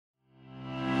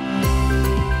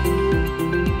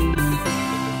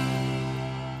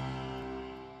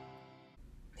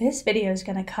This video is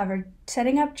going to cover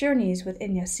setting up journeys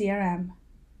within your CRM.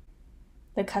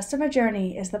 The customer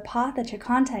journey is the path that your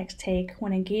contacts take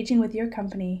when engaging with your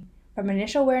company, from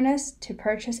initial awareness to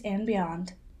purchase and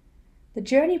beyond. The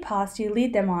journey paths you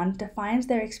lead them on defines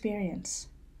their experience.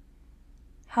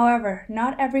 However,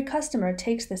 not every customer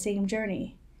takes the same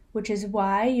journey, which is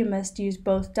why you must use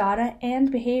both data and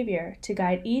behavior to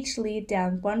guide each lead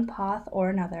down one path or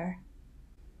another.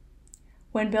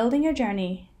 When building your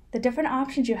journey, the different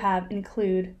options you have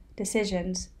include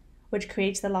decisions, which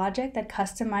creates the logic that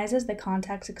customizes the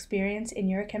contact's experience in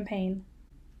your campaign.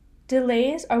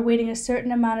 Delays are waiting a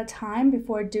certain amount of time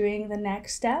before doing the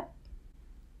next step.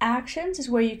 Actions is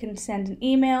where you can send an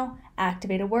email,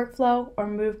 activate a workflow, or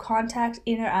move contacts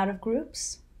in or out of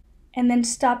groups. And then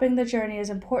stopping the journey is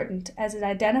important, as it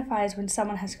identifies when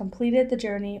someone has completed the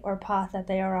journey or path that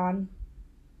they are on.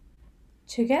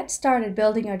 To get started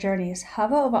building your journeys,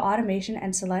 hover over Automation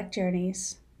and select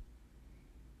Journeys.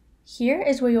 Here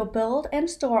is where you'll build and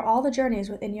store all the journeys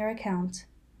within your account.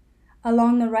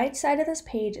 Along the right side of this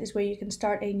page is where you can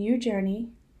start a new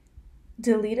journey,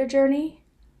 delete a journey,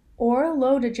 or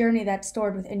load a journey that's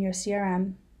stored within your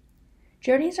CRM.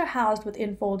 Journeys are housed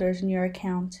within folders in your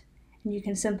account, and you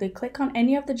can simply click on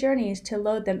any of the journeys to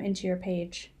load them into your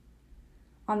page.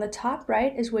 On the top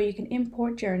right is where you can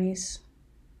import journeys.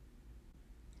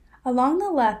 Along the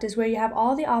left is where you have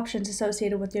all the options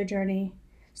associated with your journey,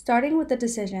 starting with the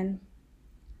decision.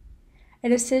 A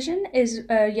decision is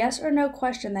a yes or no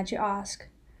question that you ask.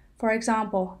 For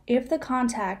example, if the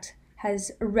contact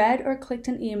has read or clicked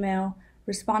an email,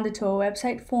 responded to a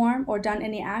website form, or done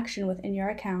any action within your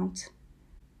account.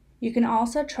 You can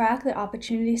also track the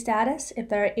opportunity status if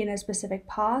they're in a specific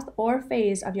path or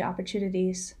phase of your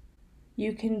opportunities.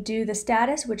 You can do the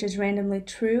status, which is randomly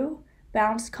true,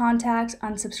 bounced contacts,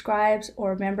 unsubscribes,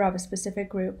 or a member of a specific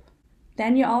group.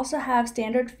 Then you also have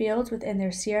standard fields within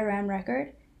their CRM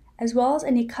record, as well as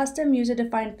any custom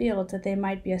user-defined fields that they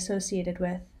might be associated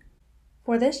with.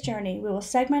 For this journey, we will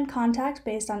segment contacts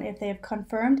based on if they have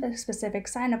confirmed a specific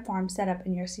sign-up form set up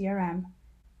in your CRM.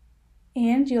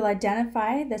 And you'll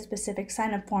identify the specific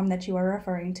sign-up form that you are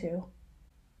referring to.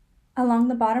 Along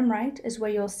the bottom right is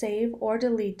where you'll save or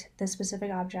delete the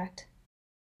specific object.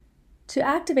 To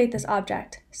activate this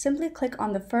object, simply click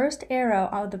on the first arrow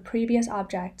of the previous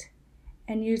object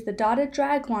and use the dotted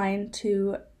drag line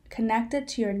to connect it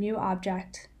to your new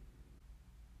object.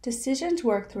 Decisions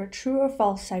work through a true or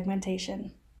false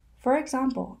segmentation. For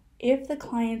example, if the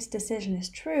client's decision is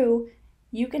true,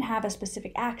 you can have a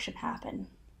specific action happen.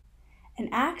 An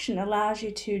action allows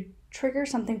you to trigger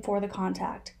something for the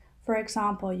contact. For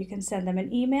example, you can send them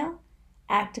an email,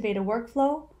 activate a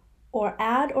workflow, or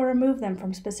add or remove them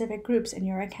from specific groups in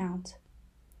your account.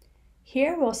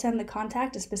 Here we'll send the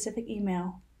contact a specific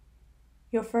email.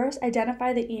 You'll first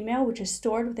identify the email which is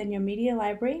stored within your media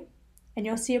library, and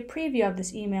you'll see a preview of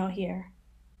this email here.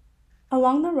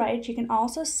 Along the right, you can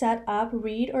also set up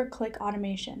read or click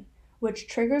automation, which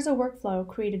triggers a workflow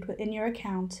created within your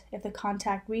account if the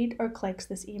contact read or clicks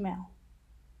this email.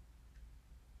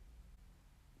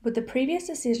 With the previous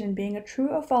decision being a true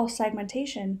or false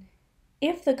segmentation,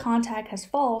 if the contact has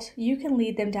false, you can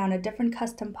lead them down a different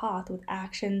custom path with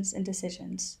actions and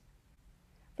decisions.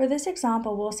 For this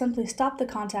example, we'll simply stop the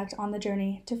contact on the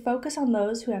journey to focus on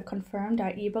those who have confirmed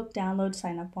our ebook download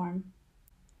sign-up form.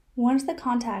 Once the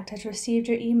contact has received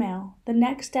your email, the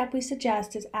next step we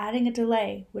suggest is adding a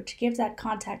delay, which gives that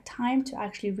contact time to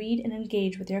actually read and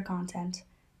engage with your content.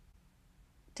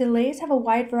 Delays have a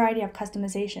wide variety of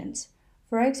customizations.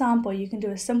 For example, you can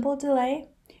do a simple delay.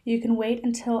 You can wait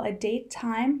until a date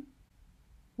time,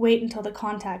 wait until the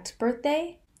contact's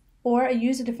birthday, or a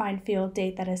user-defined field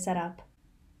date that is set up.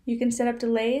 You can set up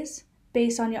delays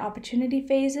based on your opportunity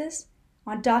phases,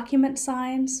 on document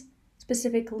signs,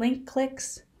 specific link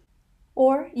clicks,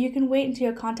 or you can wait until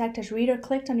your contact has read or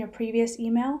clicked on your previous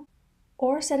email,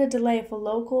 or set a delay for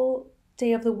local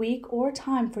day of the week or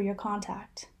time for your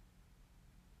contact.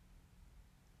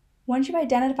 Once you've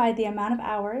identified the amount of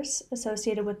hours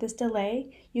associated with this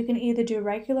delay, you can either do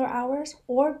regular hours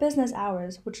or business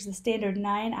hours, which is the standard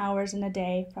 9 hours in a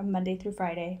day from Monday through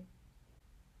Friday.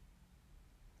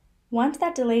 Once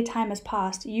that delay time has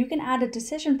passed, you can add a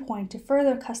decision point to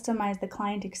further customize the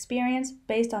client experience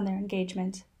based on their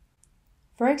engagement.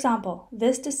 For example,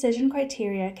 this decision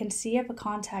criteria can see if a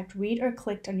contact read or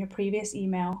clicked on your previous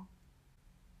email.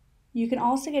 You can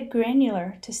also get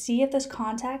granular to see if this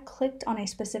contact clicked on a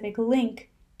specific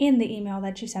link in the email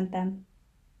that you sent them.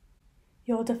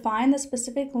 You'll define the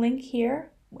specific link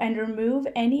here and remove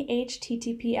any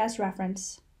HTTPS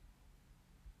reference.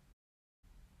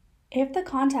 If the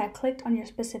contact clicked on your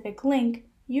specific link,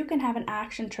 you can have an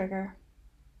action trigger.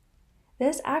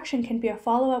 This action can be a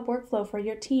follow-up workflow for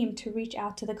your team to reach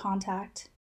out to the contact.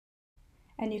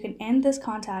 And you can end this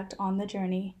contact on the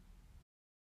journey.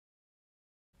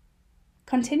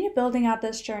 Continue building out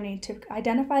this journey to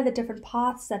identify the different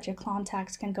paths that your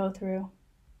contacts can go through.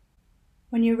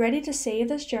 When you're ready to save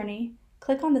this journey,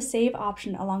 click on the Save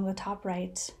option along the top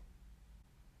right.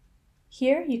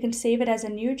 Here, you can save it as a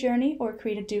new journey or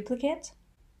create a duplicate,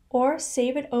 or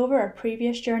save it over a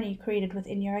previous journey created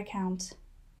within your account.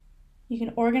 You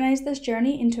can organize this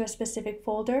journey into a specific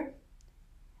folder,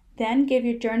 then give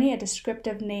your journey a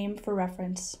descriptive name for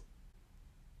reference.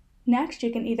 Next,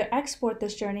 you can either export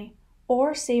this journey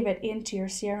or save it into your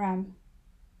CRM.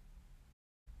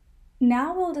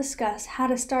 Now we'll discuss how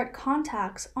to start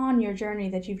contacts on your journey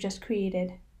that you've just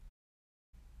created.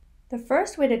 The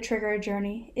first way to trigger a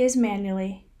journey is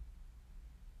manually.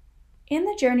 In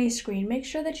the journey screen, make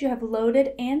sure that you have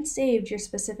loaded and saved your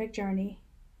specific journey.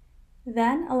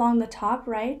 Then, along the top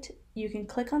right, you can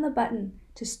click on the button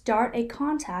to start a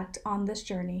contact on this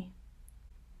journey.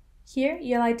 Here,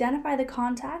 you'll identify the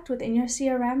contact within your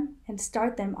CRM and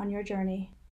start them on your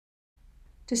journey.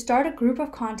 To start a group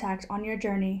of contacts on your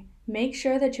journey, make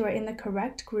sure that you are in the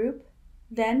correct group,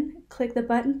 then click the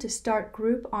button to start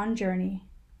group on journey.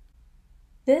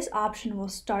 This option will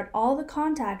start all the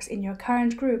contacts in your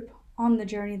current group on the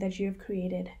journey that you have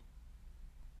created.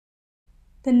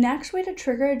 The next way to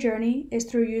trigger a journey is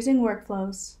through using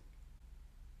workflows.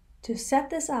 To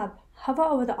set this up, hover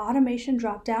over the Automation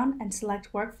drop-down and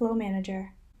select Workflow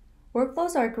Manager.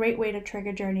 Workflows are a great way to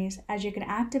trigger journeys as you can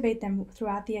activate them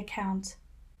throughout the account.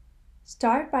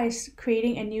 Start by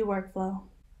creating a new workflow.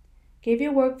 Give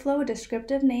your workflow a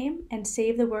descriptive name and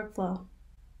save the workflow.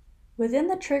 Within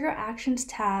the Trigger Actions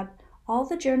tab, all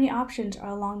the journey options are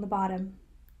along the bottom.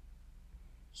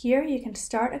 Here you can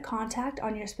start a contact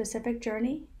on your specific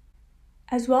journey,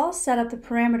 as well as set up the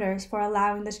parameters for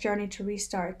allowing this journey to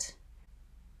restart.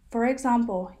 For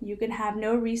example, you can have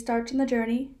no restarts on the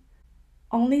journey,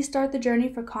 only start the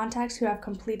journey for contacts who have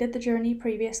completed the journey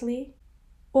previously,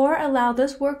 or allow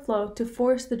this workflow to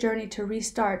force the journey to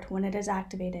restart when it is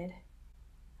activated.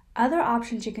 Other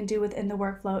options you can do within the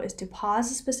workflow is to pause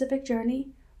a specific journey,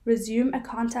 resume a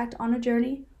contact on a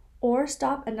journey, or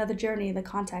stop another journey the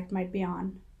contact might be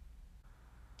on.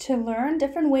 To learn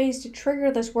different ways to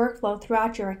trigger this workflow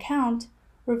throughout your account,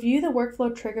 review the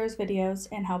Workflow Triggers videos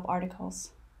and help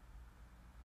articles.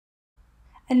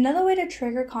 Another way to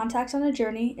trigger contacts on a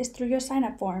journey is through your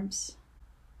sign-up forms.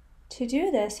 To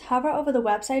do this, hover over the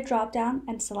website drop-down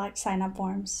and select Sign-up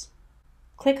Forms.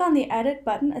 Click on the Edit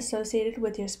button associated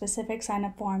with your specific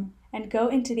sign-up form and go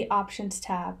into the Options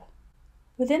tab.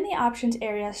 Within the Options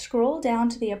area, scroll down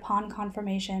to the Upon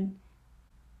Confirmation.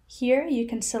 Here, you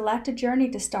can select a journey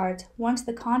to start once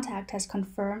the contact has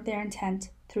confirmed their intent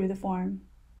through the form.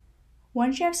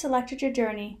 Once you have selected your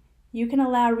journey, you can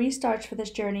allow restarts for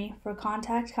this journey for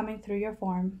contacts coming through your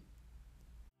form.